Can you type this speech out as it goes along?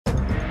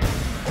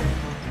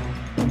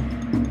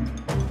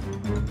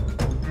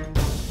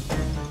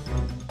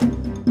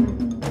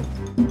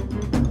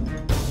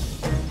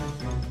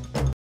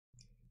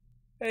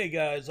Hey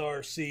guys,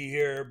 RC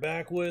here,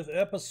 back with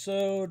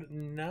episode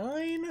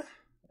 9. I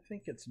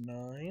think it's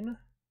 9.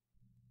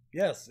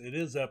 Yes, it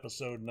is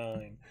episode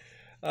 9.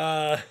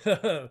 Uh,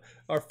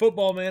 our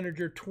Football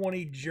Manager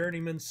 20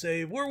 Journeyman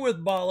save. We're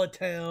with Bala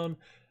Town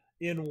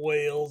in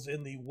Wales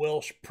in the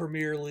Welsh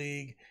Premier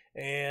League,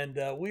 and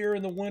we are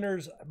in the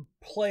winners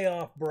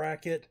playoff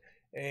bracket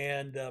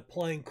and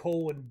playing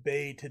Colwyn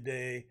Bay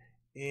today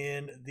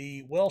in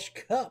the Welsh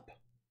Cup.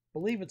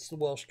 Believe it's the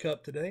Welsh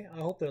Cup today. I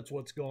hope that's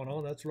what's going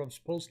on. That's what I'm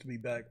supposed to be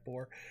back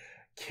for.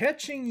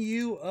 Catching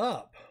you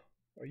up.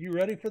 Are you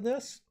ready for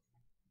this?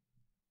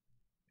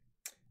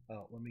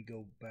 Let me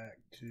go back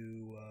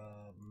to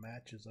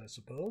matches, I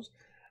suppose.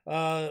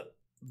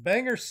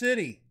 Bangor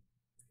City,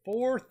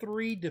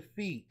 4-3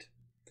 defeat.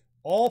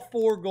 All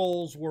 4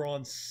 goals were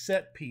on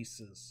set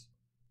pieces.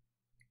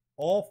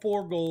 All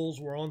 4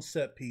 goals were on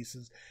set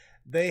pieces.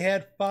 They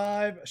had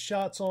 5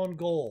 shots on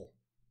goal.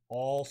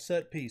 All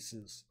set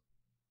pieces.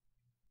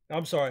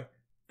 I'm sorry,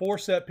 4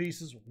 set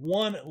pieces,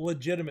 1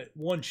 legitimate,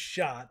 1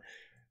 shot.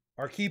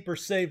 Our keeper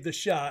saved the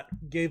shot,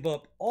 gave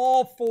up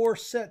all 4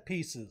 set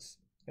pieces,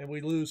 and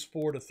we lose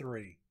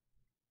 4-3.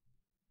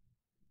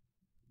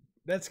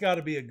 That's got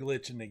to be a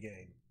glitch in the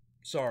game.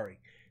 Sorry,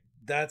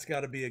 that's got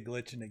to be a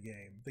glitch in the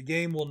game. The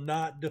game will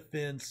not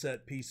defend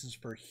set pieces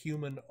for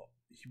human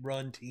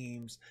run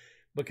teams,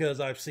 because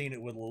I've seen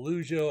it with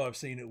Lelujo, I've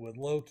seen it with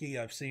Loki,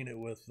 I've seen it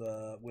with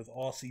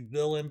Aussie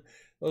Villain.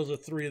 Those are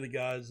 3 of the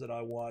guys that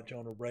I watch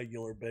on a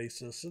regular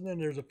basis. And then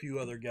there's a few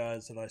other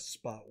guys that I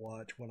spot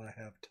watch when I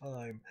have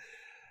time.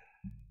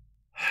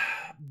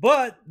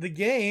 But the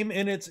game,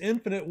 in its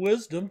infinite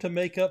wisdom to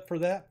make up for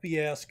that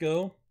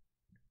fiasco,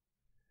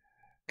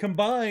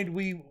 combined,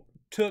 we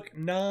took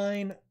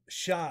 9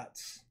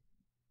 shots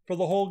for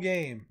the whole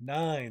game.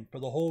 9 for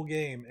the whole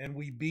game. And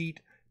we beat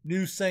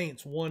New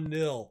Saints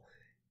 1-0.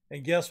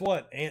 And guess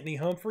what? Anthony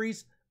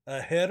Humphreys,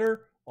 a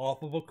header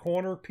off of a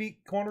corner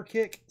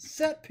kick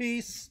set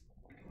piece.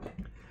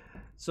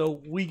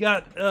 So we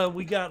got a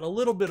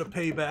little bit of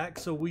payback.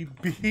 So we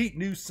beat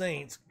New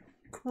Saints.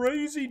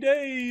 Crazy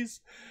days.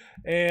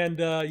 And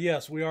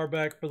yes, we are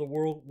back for the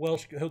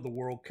Welsh Cup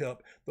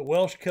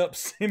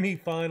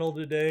semifinal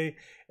today.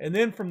 And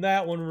then from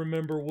that one,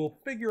 remember, we'll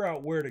figure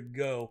out where to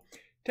go.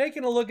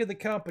 Taking a look at the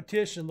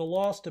competition, the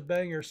loss to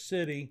Bangor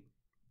City.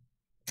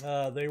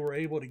 They were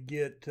able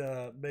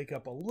to make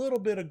up a little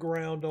bit of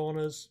ground on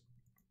us.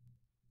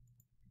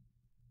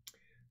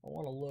 I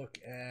want to look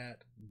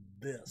at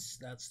this.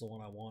 That's the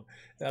one I want.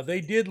 Now, they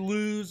did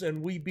lose,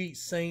 and we beat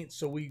Saints,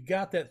 so we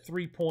got that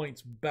 3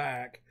 points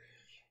back.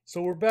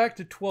 So we're back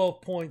to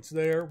 12 points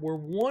there. We're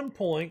 1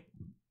 point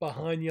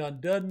behind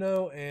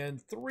Llandudno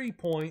and 3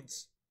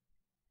 points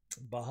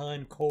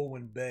behind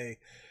Colwyn Bay.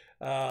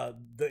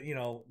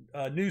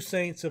 New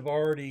Saints have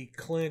already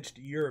clinched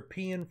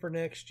European for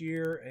next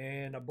year,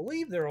 and I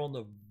believe they're on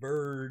the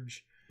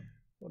verge.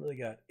 What do they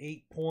got?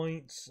 8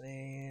 points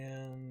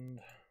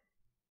and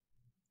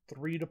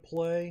 3 to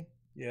play.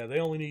 Yeah, they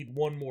only need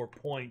 1 more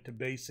point to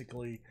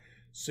basically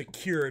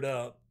secure it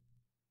up.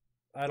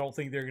 I don't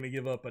think they're going to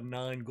give up a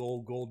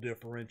 9-goal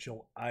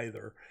differential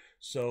either.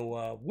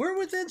 So we're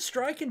within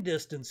striking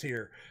distance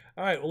here.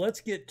 All right, well,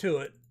 let's get to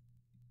it.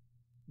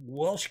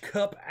 Welsh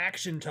Cup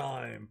action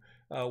time.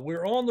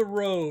 We're on the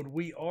road.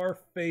 We are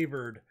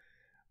favored.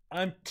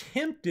 I'm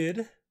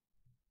tempted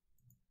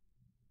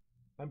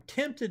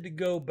to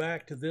go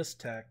back to this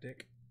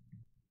tactic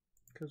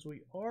because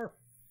we are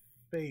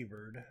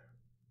favored.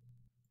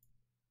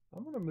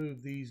 I'm going to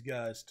move these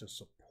guys to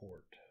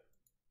support.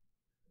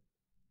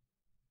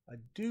 I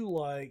do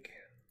like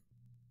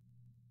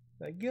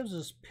that. Gives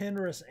us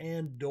Penrith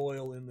and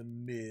Doyle in the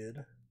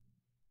mid.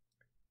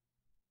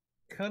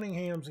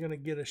 Cunningham's going to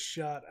get a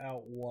shot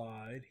out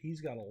wide.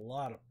 He's got a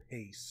lot of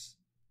pace.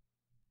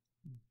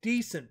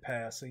 Decent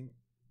passing.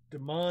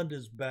 DeMond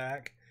is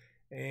back.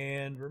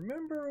 And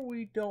remember,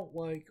 we're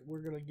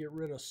going to get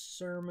rid of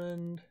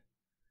Sermon.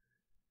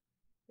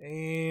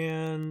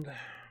 And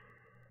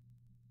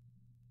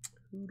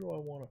who do I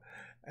want to...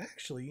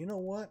 Actually, you know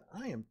what?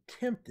 I am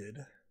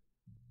tempted.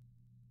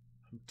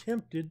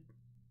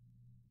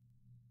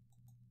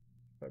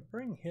 If I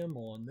bring him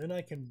on, then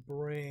I can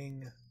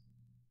bring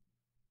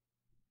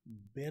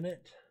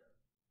Bennett.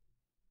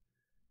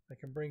 I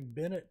can bring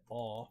Bennett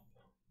off.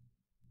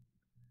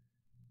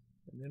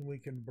 And then we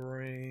can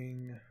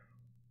bring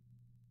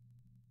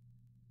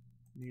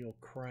Neil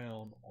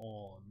Crown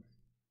on.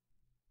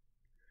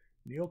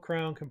 Neil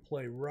Crown can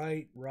play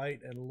right,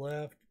 and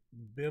left.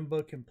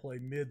 Bimba can play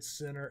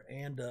mid-center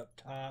and up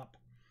top.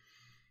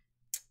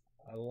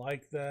 I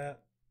like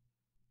that.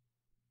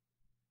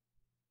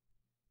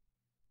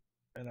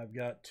 And I've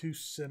got 2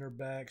 center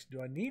backs.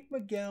 Do I need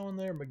McGowan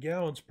there?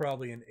 McGowan's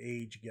probably an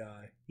age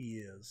guy. He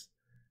is.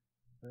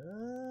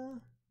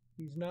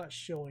 He's not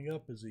showing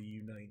up as a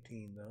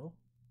U19, though.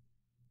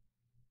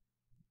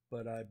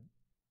 But I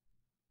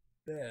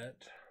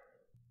bet.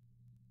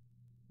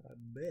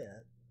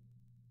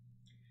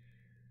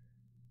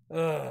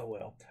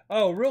 Well.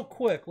 Oh, real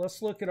quick.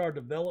 Let's look at our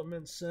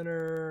development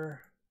center.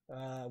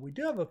 We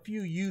do have a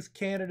few youth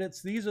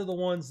candidates. These are the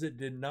ones that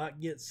did not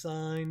get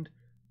signed.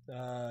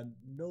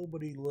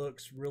 Nobody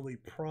looks really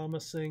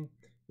promising.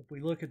 If we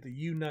look at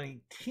the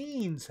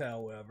U19s,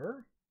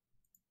 however,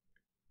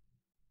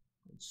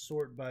 let's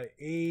sort by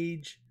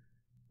age.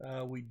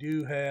 We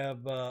do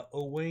have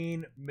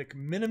Owain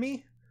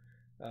McMenemy.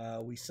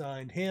 We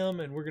signed him,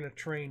 and we're going to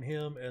train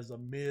him as a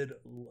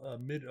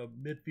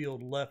midfield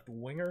left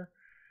winger.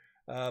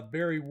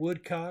 Barry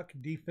Woodcock,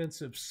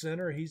 defensive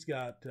center. He's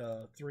got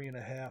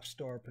 3.5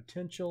 star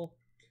potential.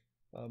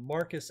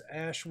 Marcus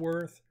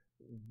Ashworth,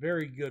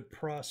 very good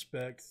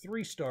prospect,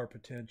 3-star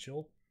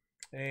potential.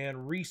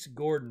 And Reese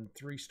Gordon,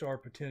 3-star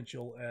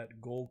potential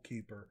at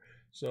goalkeeper.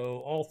 So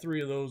all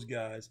three of those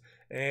guys.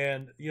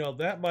 And, you know,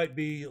 that might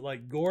be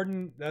like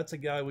Gordon. That's a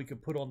guy we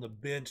could put on the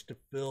bench to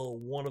fill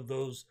one of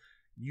those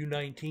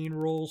U19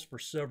 roles for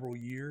several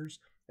years.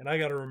 And I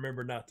got to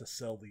remember not to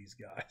sell these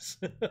guys.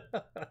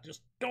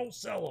 Just don't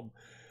sell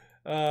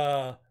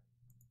them.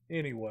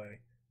 Anyway,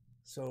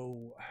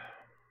 so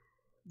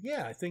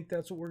yeah, I think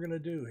that's what we're gonna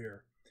do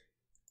here.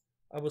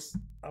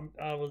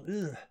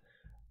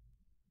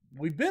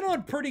 We've been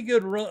on pretty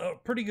good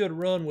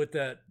run with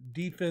that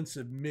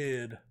defensive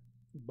mid,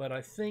 but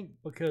I think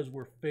because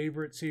we're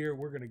favorites here,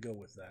 we're gonna go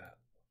with that.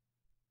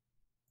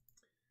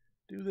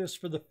 Do this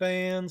for the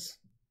fans.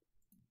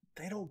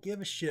 They don't give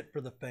a shit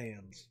for the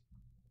fans.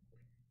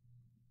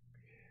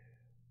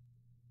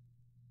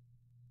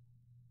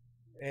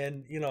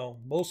 And, you know,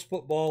 most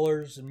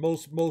footballers and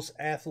most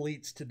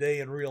athletes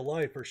today in real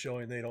life are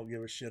showing they don't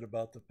give a shit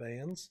about the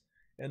fans.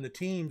 And the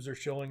teams are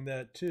showing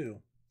that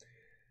too.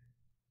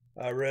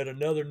 I read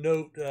another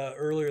note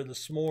earlier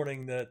this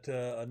morning that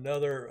an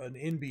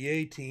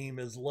NBA team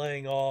is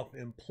laying off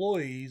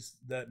employees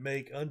that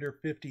make under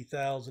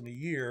 $50,000 a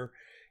year.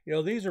 You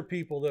know, these are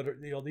people that are,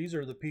 you know, these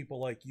are the people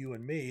like you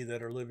and me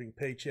that are living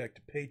paycheck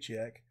to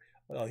paycheck.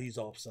 Well, he's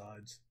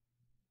offsides.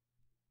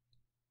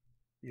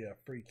 Yeah,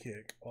 free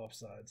kick,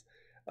 offsides.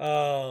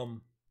 Oh,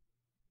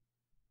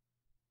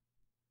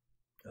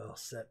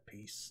 set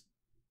piece.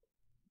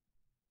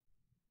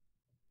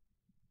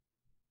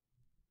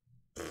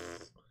 I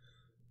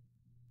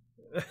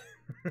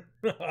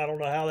don't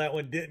know how that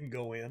one didn't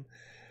go in.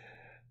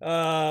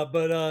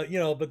 You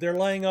know, but they're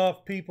laying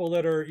off people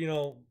that are, you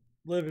know,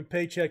 living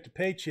paycheck to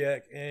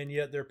paycheck, and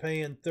yet they're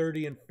paying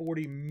 $30 and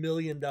 $40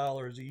 million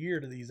a year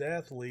to these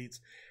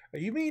athletes. Are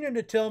you meaning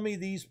to tell me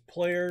these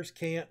players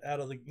can't, out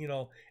of the, you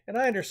know, and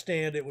I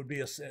understand it would be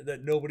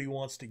that nobody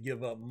wants to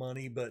give up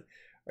money, but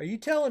are you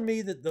telling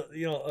me that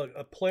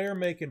a player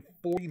making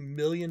 $40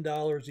 million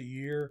a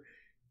year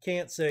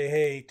can't say,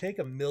 hey, take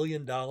 $1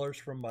 million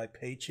from my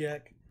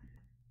paycheck?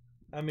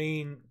 I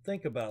mean,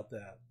 think about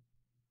that.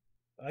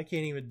 I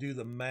can't even do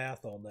the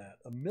math on that.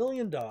 $1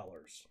 million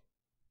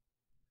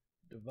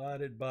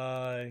divided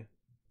by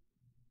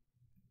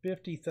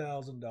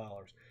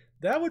 $50,000.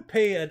 That would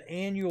pay an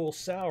annual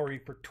salary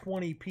for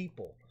 20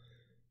 people.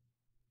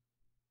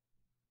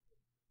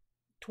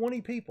 20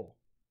 people.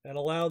 And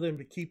allow them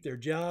to keep their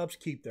jobs,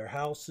 keep their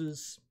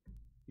houses,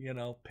 you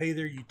know, pay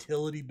their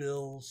utility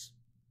bills.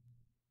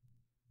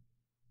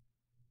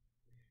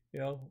 You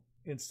know,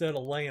 instead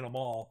of laying them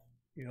off,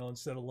 you know,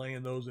 instead of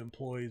laying those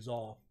employees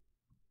off.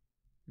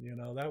 You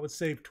know, that would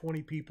save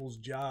 20 people's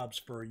jobs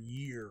for a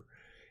year.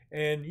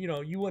 And, you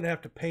know, you wouldn't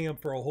have to pay them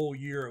for a whole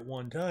year at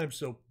one time.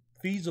 So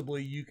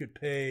feasibly, you could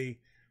pay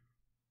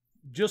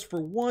just for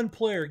one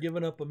player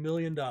giving up $1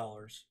 million.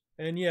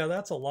 And yeah,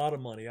 that's a lot of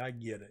money. I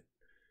get it.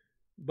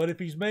 But if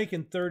he's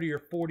making 30 or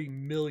 40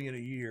 million a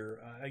year,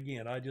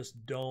 again, I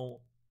just don't.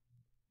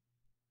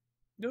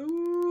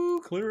 No,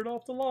 clear it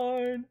off the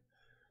line.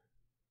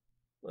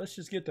 Let's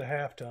just get to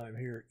halftime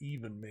here.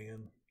 Even,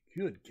 man.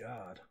 Good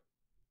God.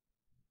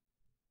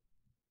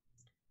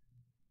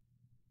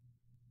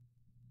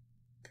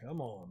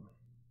 Come on.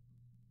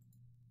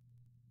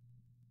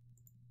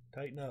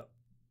 Tighten up.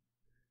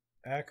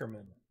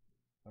 Ackerman.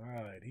 All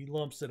right, he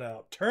lumps it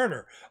out.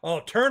 Turner. Oh,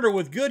 Turner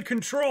with good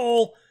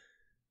control.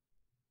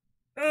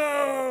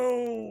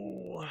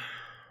 Oh.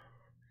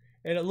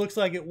 And it looks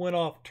like it went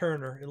off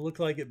Turner. It looked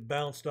like it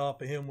bounced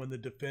off of him when the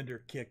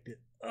defender kicked it.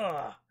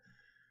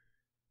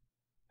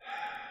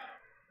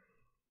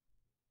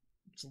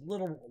 It's a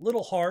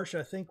little harsh.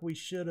 I think we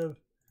should have.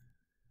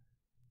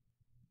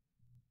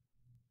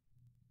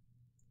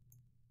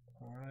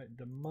 All right,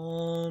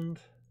 Demond.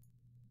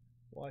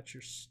 Watch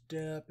your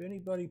step.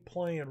 Anybody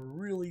playing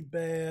really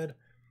bad?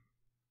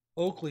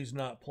 Oakley's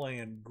not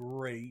playing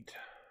great.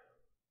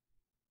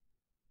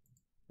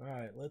 All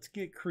right, let's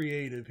get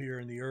creative here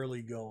in the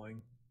early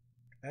going.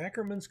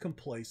 Ackerman's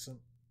complacent.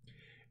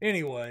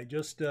 Anyway,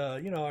 just,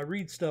 you know, I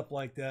read stuff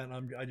like that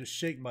and I just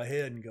shake my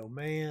head and go,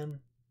 man,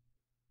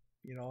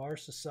 you know, our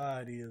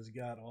society has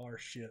got our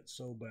shit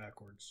so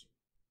backwards.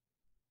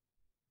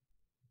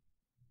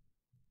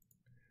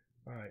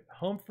 All right,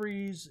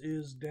 Humphreys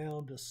is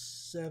down to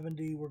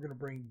 70. We're going to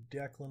bring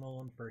Declan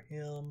on for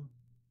him.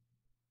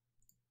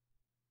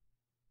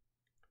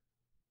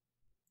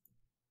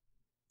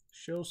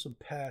 Show some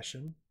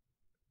passion.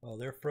 Oh,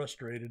 they're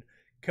frustrated.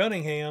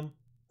 Cunningham.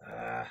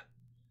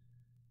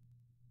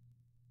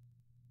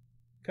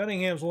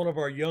 Cunningham's one of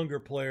our younger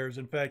players.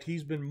 In fact,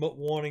 he's been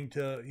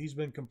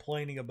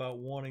complaining about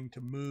wanting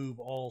to move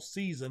all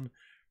season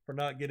for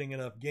not getting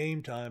enough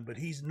game time, but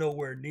he's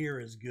nowhere near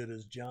as good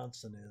as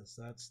Johnson is.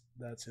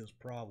 That's his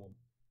problem.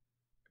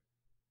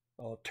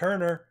 Oh,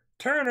 Turner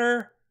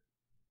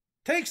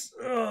takes,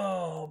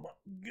 oh my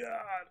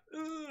God.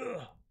 Ugh.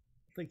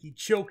 I think he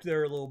choked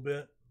there a little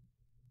bit.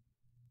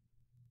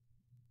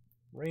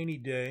 Rainy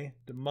day.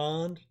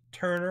 DeMond,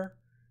 Turner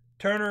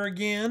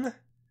again.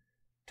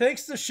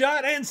 Takes the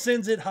shot and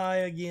sends it high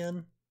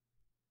again.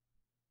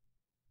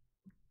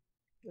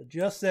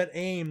 Adjust that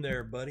aim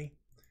there, buddy.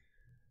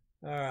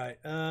 All right.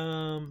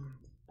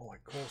 Boy,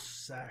 Cole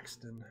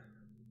Saxton.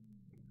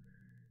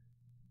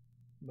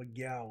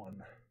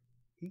 McGowan.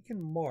 He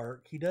can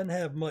mark. He doesn't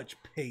have much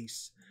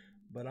pace,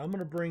 but I'm going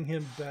to bring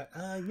him back.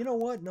 You know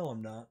what? No,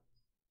 I'm not.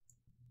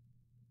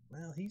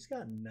 Well, he's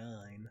got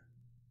 9.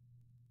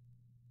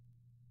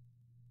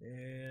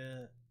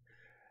 Yeah.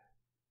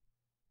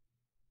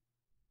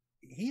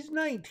 He's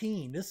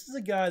 19. This is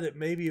a guy that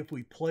maybe if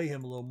we play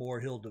him a little more,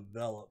 he'll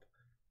develop.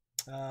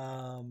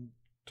 Turner's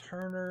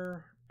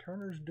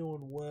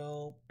doing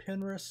well.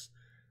 Penrith.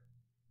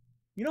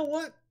 You know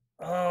what?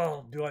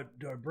 Oh, do I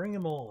bring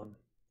him on?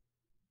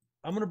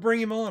 I'm going to bring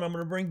him on. I'm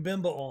going to bring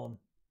Bimba on.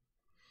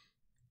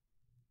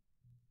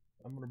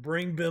 I'm going to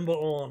bring Bimba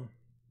on.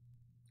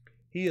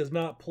 He has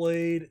not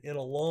played in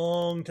a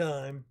long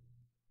time.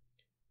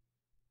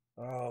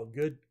 Oh,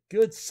 good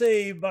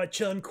save by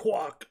Chun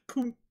Kwok.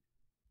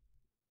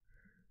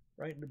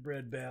 Right in the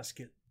bread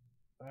basket.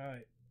 All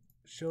right.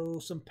 Show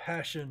some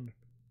passion.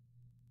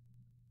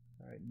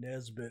 All right,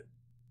 Nesbitt.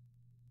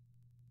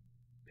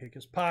 Pick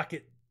his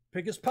pocket.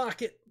 Pick his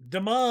pocket.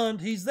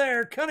 DeMond, he's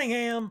there.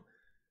 Cunningham.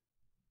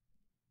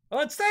 Oh,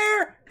 it's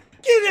there.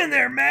 Get in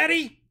there,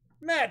 Matty.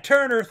 Matt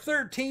Turner,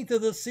 13th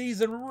of the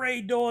season.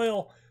 Ray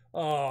Doyle.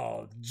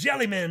 Oh,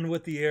 Jellyman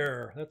with the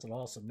error. That's an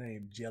awesome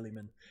name,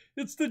 Jellyman.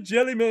 It's the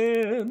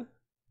Jellyman.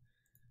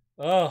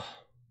 Oh,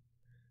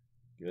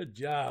 good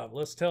job.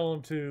 Let's tell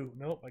him to...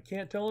 Nope, I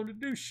can't tell him to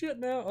do shit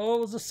now. Oh,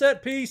 it was a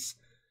set piece.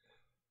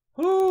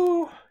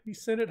 Ooh, he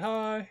sent it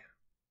high.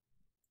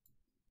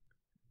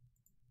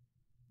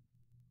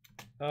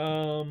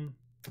 You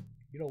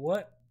know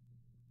what?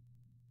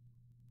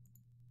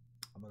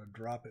 I'm going to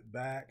drop it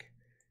back,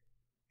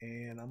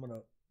 and I'm going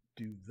to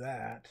do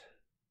that.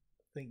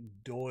 I think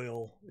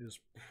Doyle is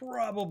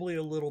probably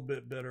a little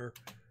bit better.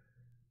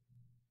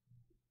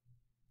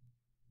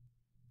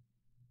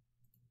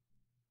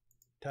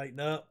 Tighten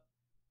up.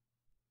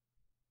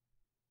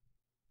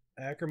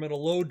 Ackerman, a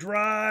low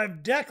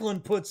drive.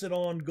 Declan puts it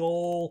on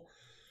goal.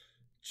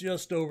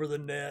 Just over the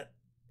net.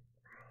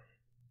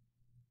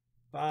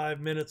 5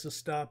 minutes of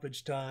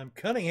stoppage time.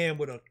 Cunningham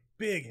with a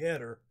big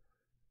header.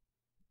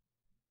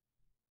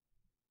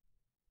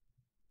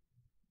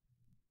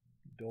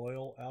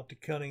 Doyle out to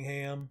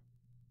Cunningham.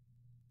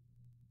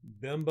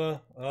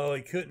 Bimba. Oh,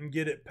 he couldn't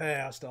get it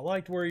past. I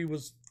liked where he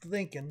was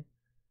thinking.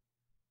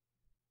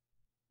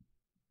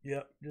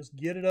 Yep, just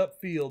get it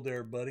upfield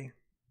there, buddy.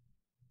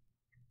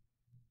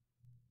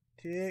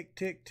 Tick,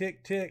 tick,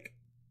 tick, tick.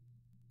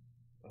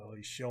 Oh,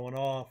 he's showing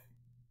off.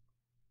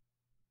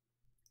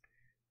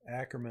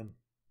 Ackerman.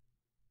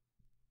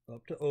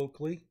 Up to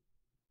Oakley.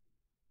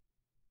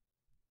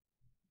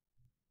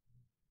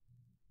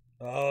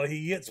 Oh,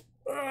 he gets...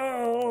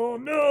 Oh,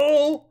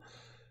 no!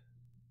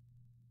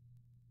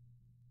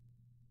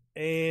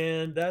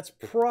 And that's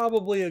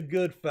probably a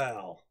good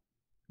foul.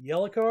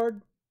 Yellow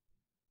card?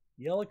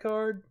 Yellow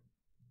card?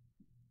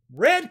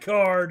 Red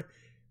card?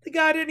 The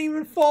guy didn't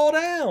even fall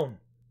down.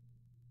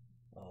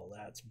 Oh,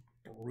 that's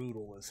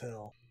brutal as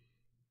hell.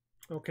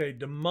 Okay,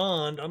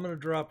 DeMond, I'm going to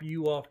drop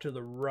you off to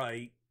the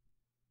right.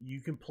 You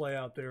can play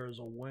out there as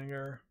a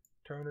winger.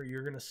 Turner,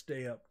 you're going to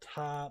stay up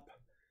top.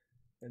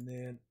 And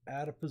then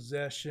out of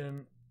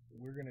possession,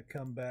 we're going to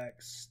come back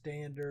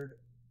standard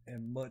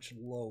and much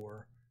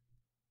lower.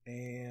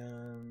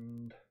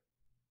 And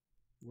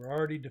we're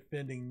already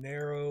defending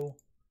narrow.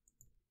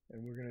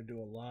 And we're going to do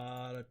a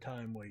lot of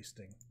time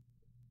wasting.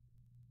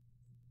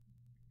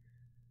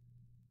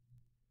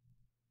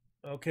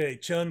 Okay,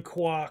 Chun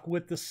Kwok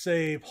with the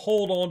save.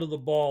 Hold on to the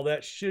ball.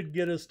 That should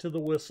get us to the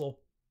whistle.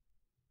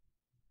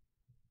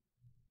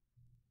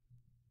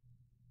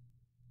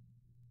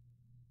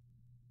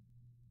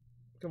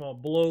 Come on,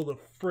 blow the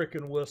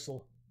frickin'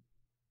 whistle.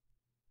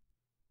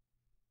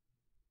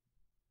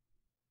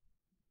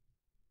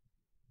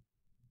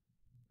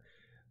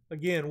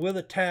 Again, with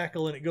a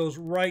tackle, and it goes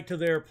right to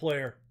their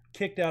player.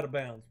 Kicked out of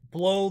bounds.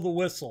 Blow the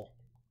whistle.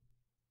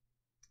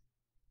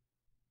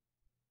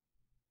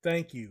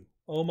 Thank you.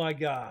 Oh, my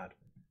God.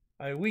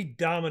 We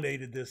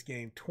dominated this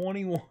game.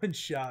 21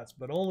 shots,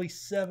 but only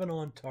 7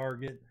 on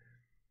target.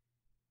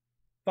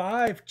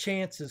 5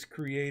 chances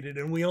created,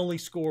 and we only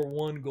score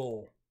 1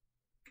 goal.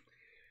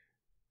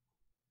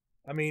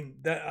 I mean,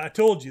 I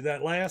told you,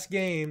 that last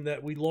game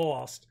that we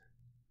lost,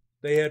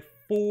 they had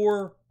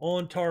 4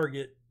 on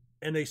target,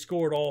 and they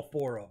scored all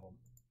 4 of them.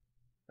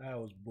 That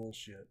was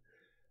bullshit.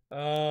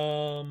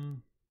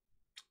 I'm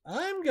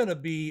going to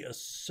be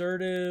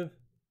assertive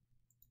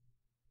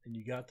and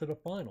you got to the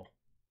final.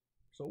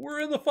 So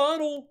we're in the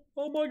final.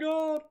 Oh my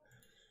God.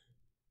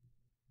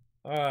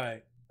 All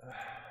right.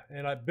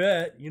 And I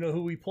bet you know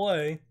who we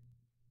play.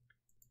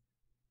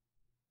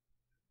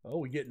 Oh,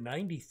 we get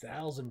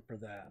 90,000 for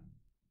that.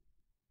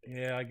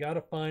 Yeah, I got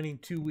to fine him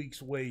 2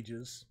 weeks'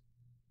 wages,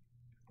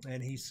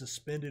 and he's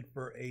suspended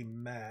for a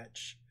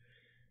match.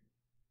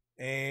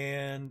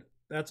 And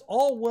that's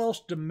all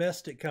Welsh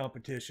domestic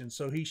competition,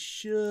 so he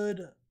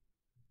should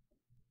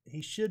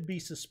be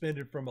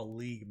suspended from a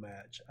league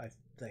match, I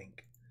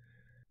think.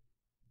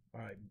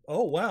 All right.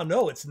 Oh wow,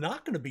 no, it's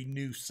not going to be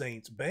New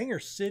Saints. Bangor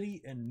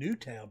City and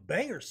Newtown.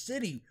 Bangor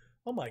City.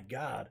 Oh my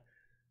God.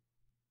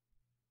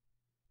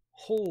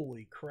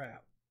 Holy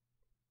crap.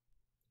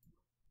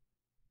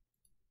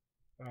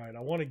 All right,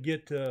 I want to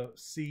get to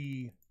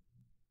see.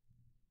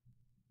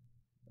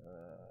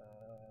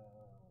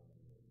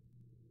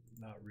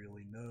 Not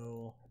really,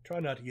 no.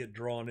 Try not to get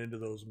drawn into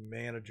those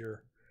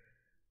manager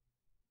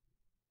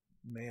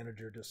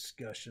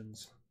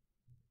discussions.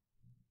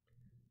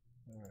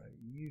 All right,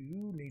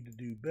 you need to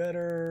do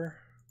better.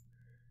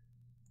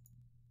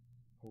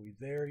 Are we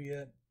there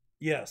yet?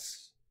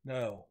 Yes.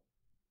 No.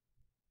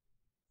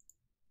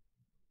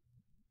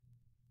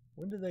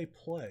 When do they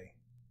play?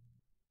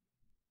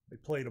 They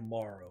play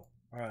tomorrow.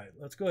 All right,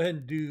 let's go ahead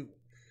and do.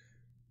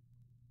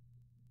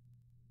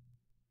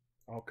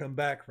 I'll come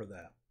back for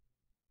that.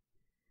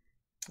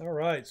 All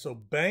right, so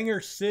Bangor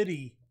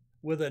City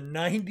with a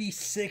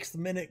 96th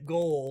minute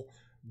goal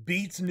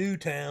beats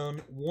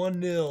Newtown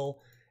 1-0,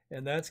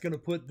 and that's going to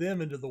put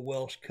them into the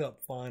Welsh Cup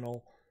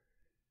final.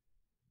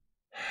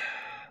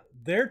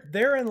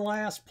 They're in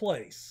last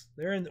place.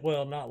 They're in,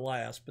 well, not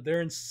last, but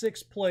they're in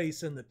 6th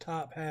place in the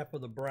top half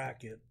of the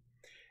bracket.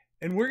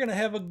 And we're going to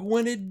have a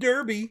Gwynedd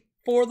Derby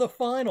for the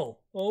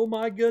final. Oh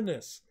my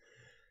goodness.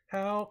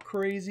 How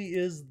crazy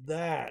is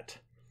that?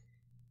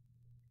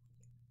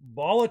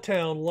 Bala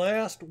Town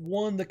last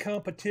won the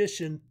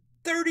competition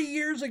 30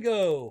 years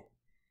ago.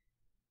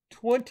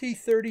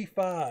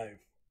 2035.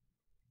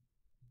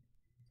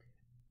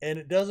 And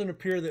it doesn't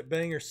appear that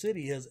Bangor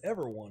City has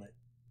ever won it,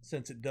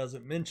 since it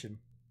doesn't mention.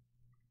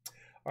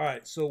 All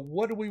right, so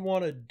what do we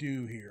want to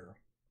do here?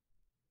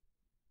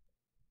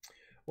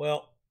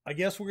 Well, I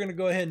guess we're going to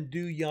go ahead and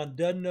do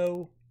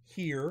Llandudno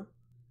here.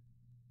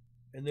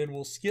 And then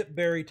we'll skip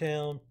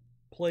Barrytown,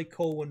 play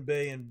Colwyn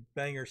Bay and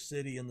Bangor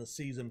City in the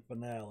season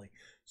finale.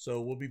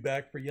 So we'll be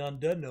back for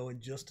Llandudno in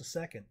just a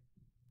second.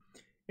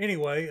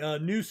 Anyway,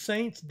 New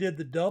Saints did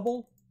the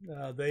double.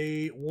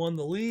 They won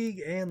the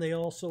league, and they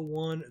also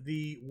won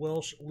the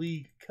Welsh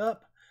League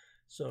Cup.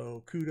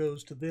 So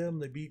kudos to them.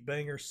 They beat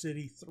Bangor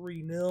City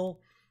 3-0.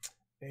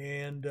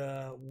 And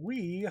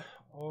we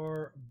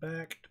are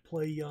back to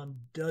play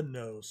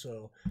Llandudno.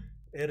 So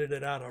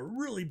edited out a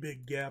really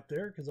big gap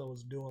there because I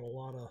was doing a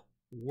lot of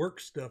work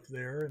stuff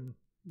there and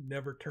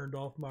never turned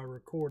off my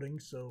recording.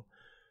 So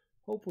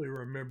hopefully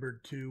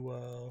remembered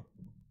to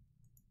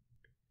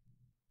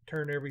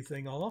turn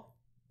everything off.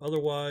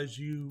 Otherwise,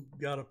 you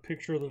got a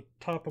picture of the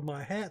top of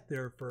my hat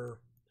there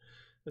for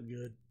a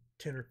good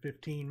 10 or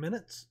 15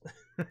 minutes.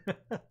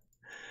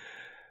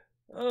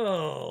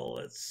 Oh,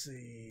 let's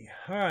see.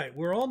 All right,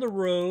 we're on the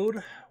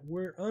road.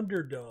 We're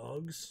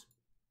underdogs.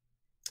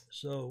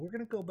 So we're going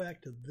to go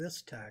back to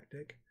this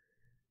tactic.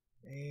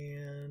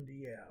 And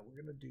yeah,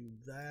 we're going to do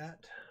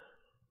that.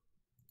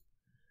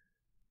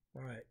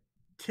 All right,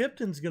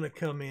 Tipton's going to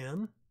come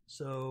in.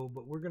 So,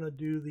 but we're going to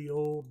do the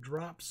old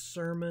drop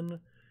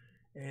sermon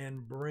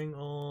and bring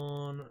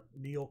on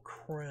Neil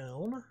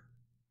Crown.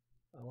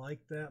 I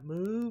like that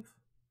move.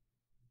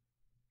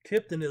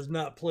 Tipton has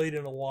not played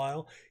in a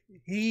while.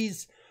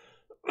 He's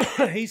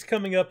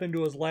coming up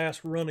into his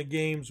last run of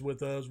games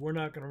with us. We're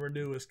not going to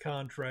renew his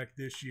contract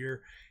this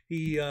year.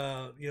 He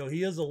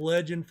he is a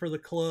legend for the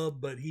club,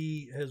 but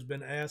he has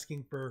been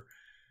asking for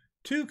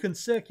 2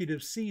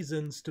 consecutive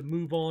seasons to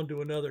move on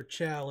to another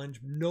challenge.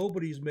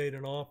 Nobody's made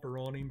an offer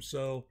on him,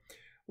 so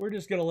we're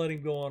just going to let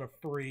him go on a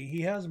free.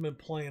 He hasn't been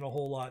playing a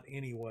whole lot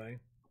anyway.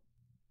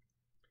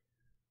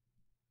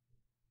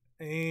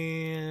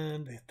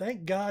 And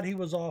thank God he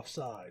was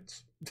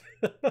offsides.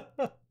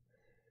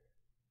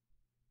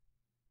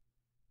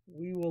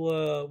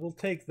 We'll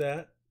take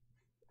that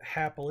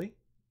happily.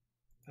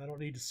 I don't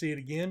need to see it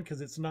again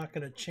because it's not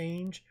going to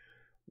change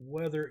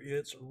whether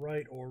it's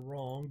right or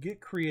wrong.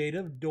 Get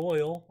creative.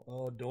 Doyle.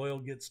 Oh, Doyle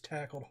gets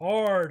tackled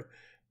hard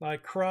by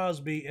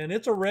Crosby, and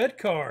it's a red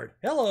card.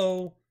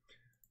 Hello.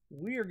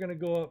 We are going to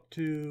go up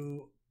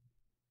to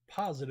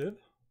positive.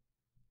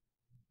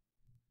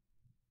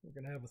 We're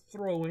going to have a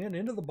throw in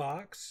into the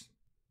box.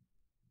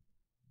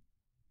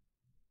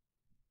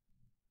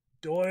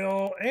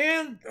 Doyle,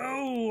 and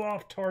oh,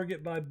 off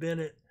target by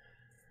Bennett.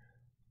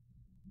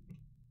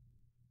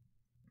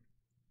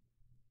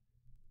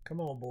 Come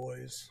on,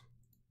 boys.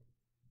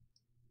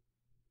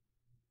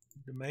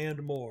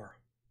 Demand more.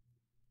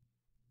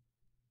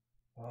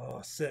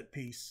 Oh, set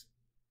piece.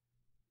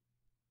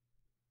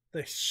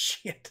 The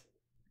shit.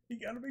 You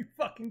gotta be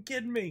fucking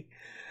kidding me.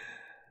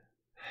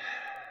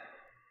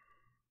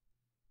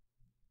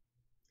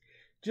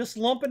 Just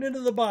lump it into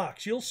the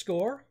box. You'll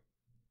score.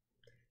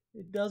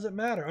 It doesn't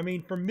matter. I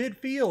mean, from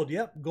midfield,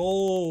 yep,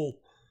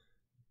 goal.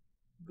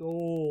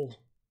 Goal.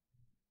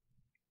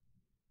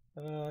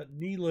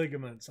 Knee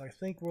ligaments. I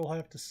think we'll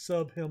have to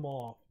sub him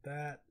off.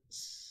 That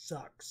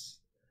sucks.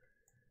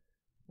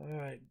 All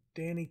right,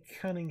 Danny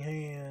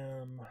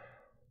Cunningham.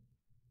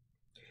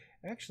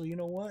 Actually, you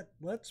know what?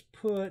 Let's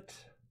put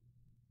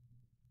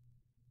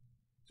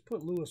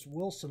Lewis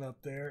Wilson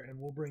up there, and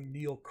we'll bring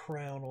Neil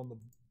Crown on the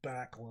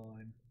back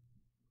line.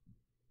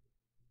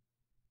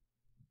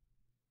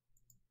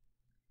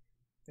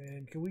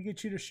 And can we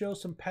get you to show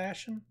some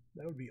passion?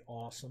 That would be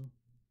awesome.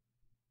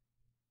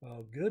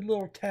 Oh, good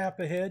little tap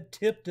ahead.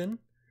 Tipton.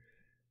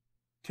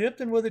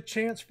 Tipton with a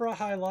chance for a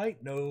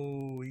highlight.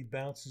 No, he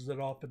bounces it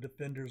off a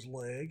defender's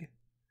leg.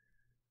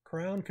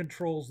 Crown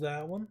controls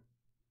that one.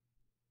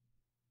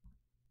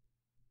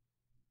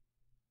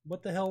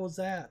 What the hell was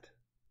that?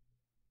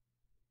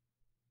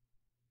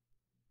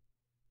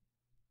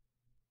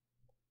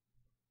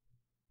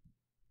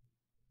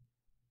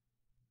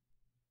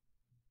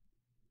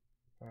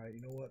 All right,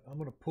 you know what? I'm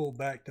going to pull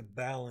back to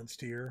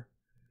balanced here.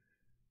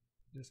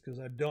 Just because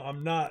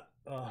I'm not.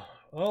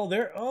 Oh,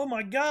 there. Oh,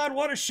 my God.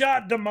 What a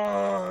shot,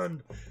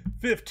 Demond.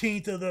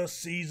 15th of the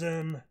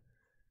season.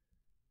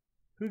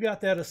 Who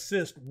got that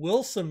assist?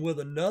 Wilson with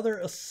another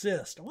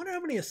assist. I wonder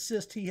how many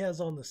assists he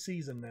has on the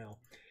season now.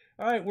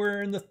 All right,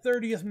 we're in the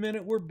 30th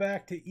minute. We're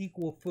back to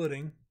equal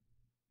footing.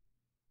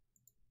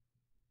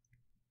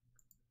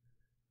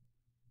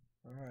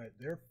 All right,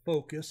 they're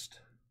focused.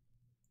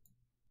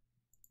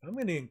 I'm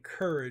going to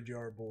encourage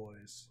our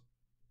boys.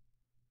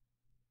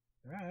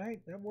 All right,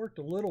 that worked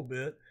a little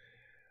bit.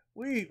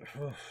 3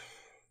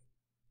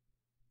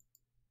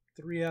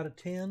 out of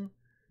 10.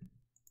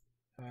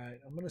 All right,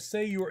 I'm going to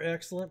say you were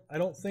excellent. I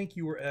don't think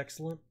you were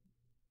excellent.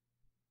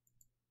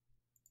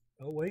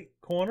 Oh, wait,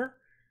 corner.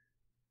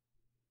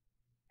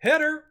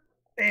 Header.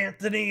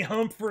 Anthony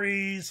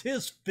Humphreys,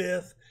 his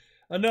 5th.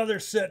 Another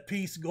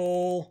set-piece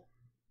goal.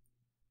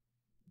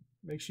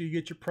 Make sure you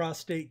get your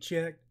prostate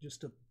checked.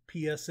 Just a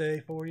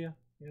PSA for you,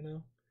 you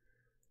know.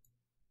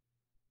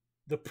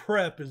 The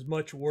prep is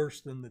much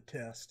worse than the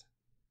test.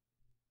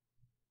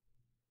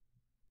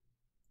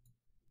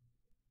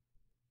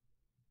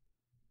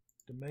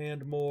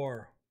 Demand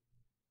more.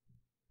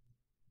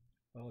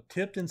 Well,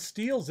 Tipton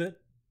steals it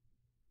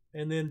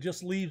and then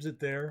just leaves it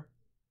there.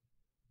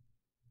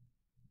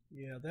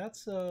 Yeah,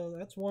 that's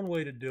one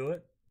way to do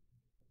it.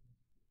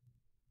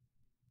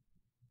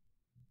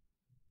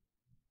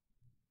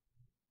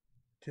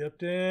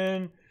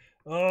 Tipton.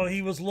 Oh,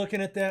 he was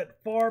looking at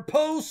that far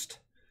post.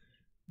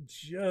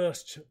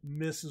 Just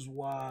misses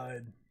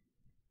wide.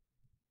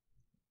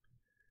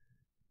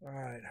 All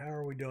right, how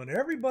are we doing?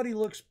 Everybody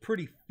looks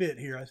pretty fit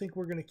here. I think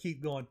we're going to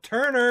keep going.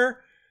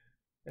 Turner.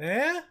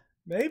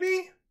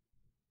 Maybe?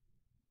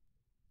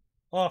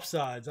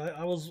 Offsides.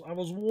 I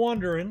was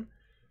wondering.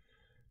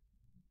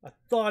 I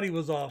thought he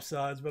was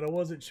offsides, but I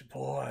wasn't sure.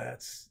 Boy,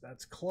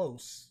 that's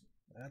close.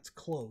 That's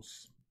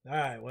close. All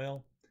right,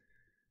 well.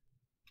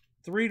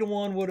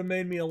 3-1 would have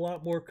made me a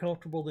lot more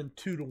comfortable than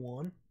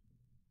 2-1.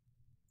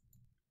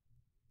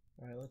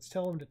 All right, let's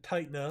tell them to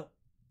tighten up.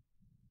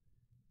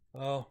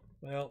 Oh,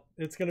 well,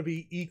 it's going to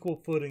be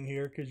equal footing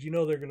here because you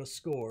know they're going to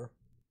score.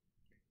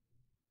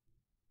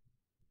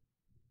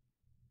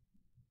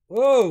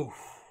 Whoa!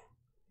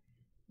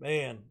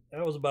 Man,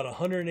 that was about a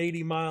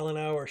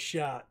 180-mile-an-hour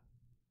shot.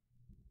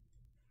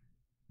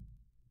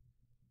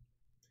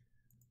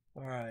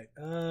 All right,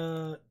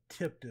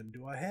 Tipton.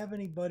 Do I have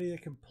anybody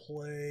that can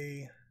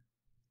play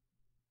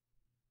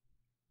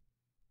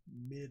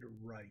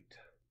mid-right?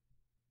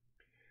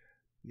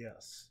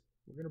 Yes.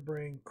 We're going to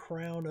bring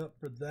Crown up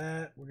for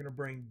that. We're going to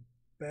bring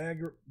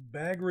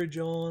Bagridge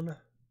on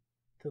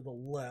to the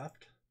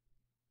left.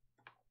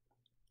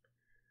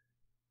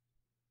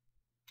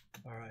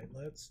 All right,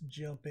 let's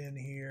jump in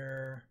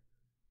here.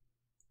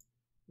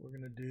 We're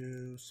going to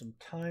do some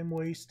time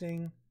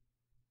wasting.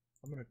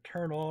 I'm going to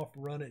turn off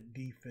run it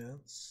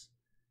defense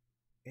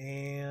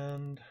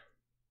and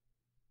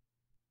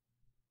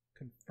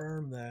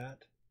confirm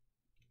that.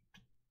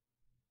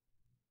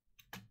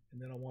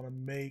 And then I want to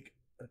make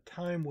a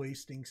time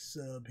wasting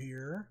sub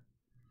here.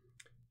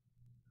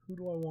 Who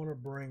do I want to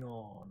bring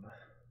on?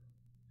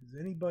 Is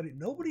anybody?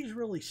 Nobody's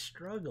really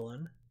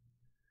struggling.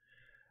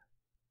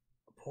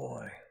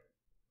 Boy,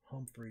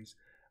 Humphreys.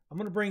 I'm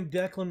going to bring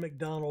Declan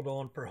McDonald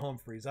on for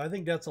Humphreys. I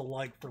think that's a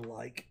like for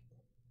like.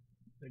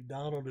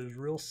 McDonald is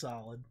real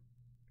solid.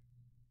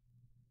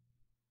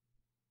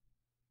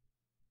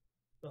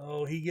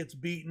 Oh, he gets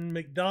beaten.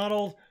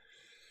 McDonald.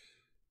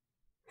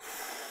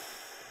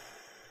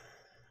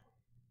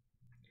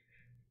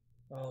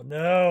 Oh,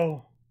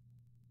 no.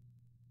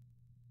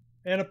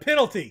 And a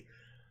penalty.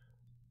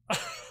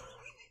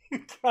 You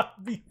gotta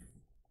be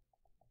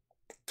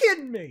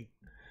kidding me.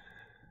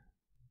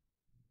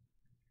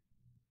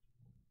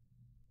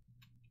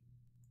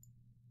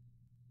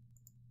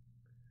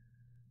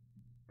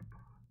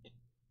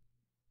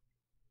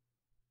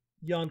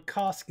 Jan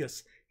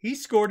Koskas. He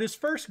scored his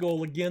first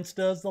goal against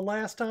us the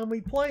last time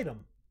we played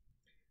him.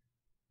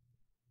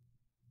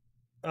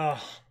 I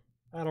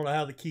don't know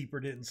how the keeper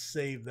didn't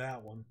save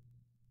that one.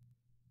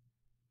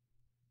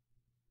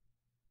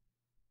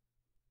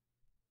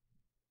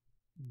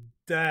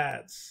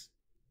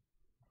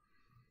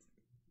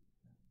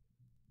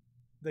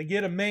 They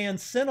get a man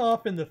sent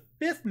off in the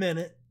 5th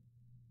minute.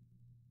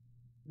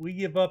 We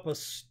give up a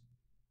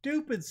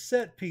stupid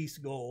set piece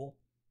goal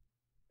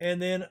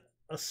and then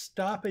a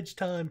stoppage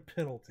time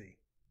penalty.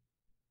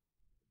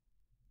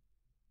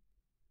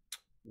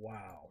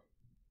 Wow.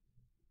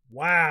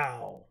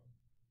 Wow.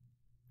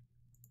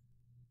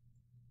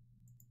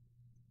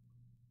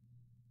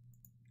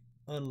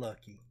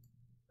 Unlucky.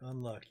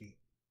 Unlucky.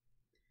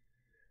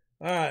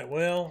 All right,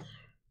 well,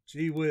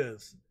 gee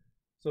whiz.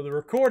 So the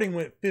recording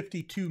went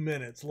 52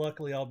 minutes.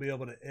 Luckily, I'll be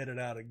able to edit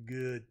out a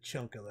good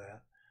chunk of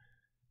that.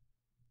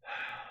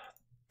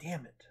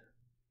 Damn it.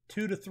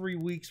 2 to 3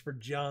 weeks for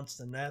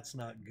Johnston. That's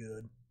not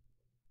good.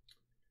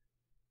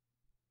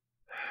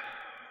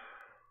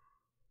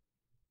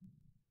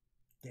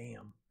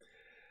 Damn.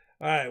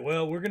 All right,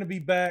 well, we're going to be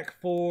back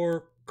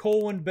for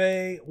Colwyn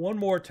Bay one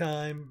more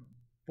time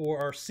for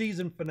our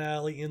season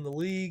finale in the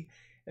league,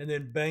 and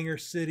then Bangor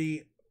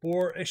City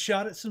for a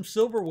shot at some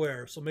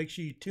silverware. So make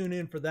sure you tune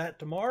in for that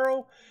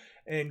tomorrow.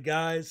 And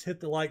guys, hit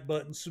the like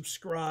button,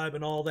 subscribe,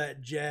 and all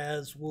that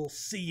jazz. We'll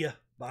see ya.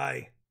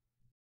 Bye.